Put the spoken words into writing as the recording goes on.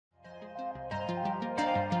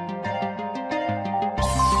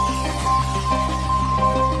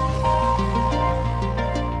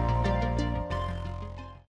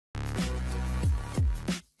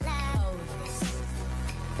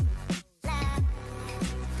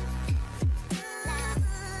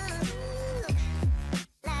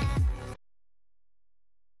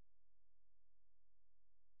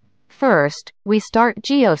First, we start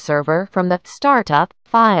GeoServer from the Startup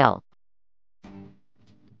file.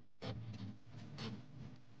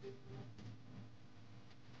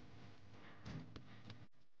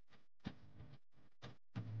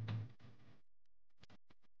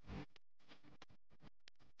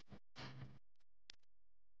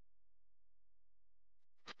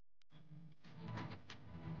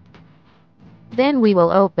 Then we will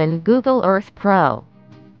open Google Earth Pro.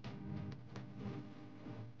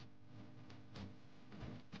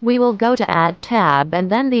 We will go to Add tab and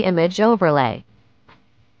then the image overlay.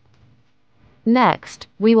 Next,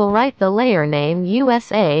 we will write the layer name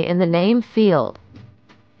USA in the name field.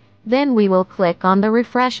 Then we will click on the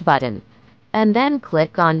Refresh button, and then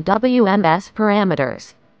click on WMS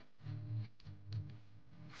Parameters.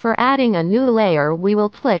 For adding a new layer, we will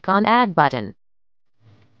click on Add button.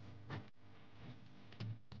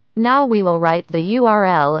 Now we will write the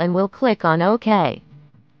URL and we'll click on OK.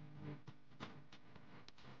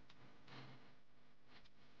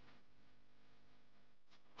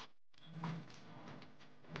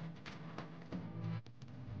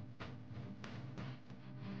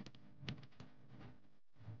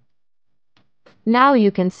 Now you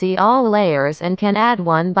can see all layers and can add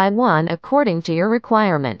one by one according to your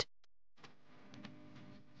requirement.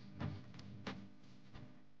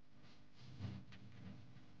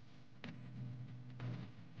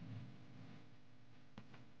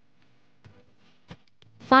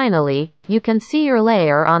 Finally, you can see your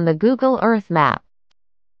layer on the Google Earth map.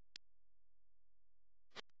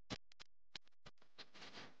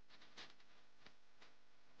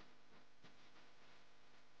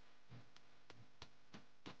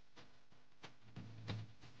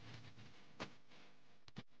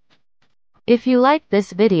 If you like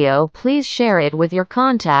this video, please share it with your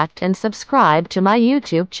contact and subscribe to my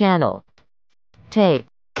YouTube channel. Tape.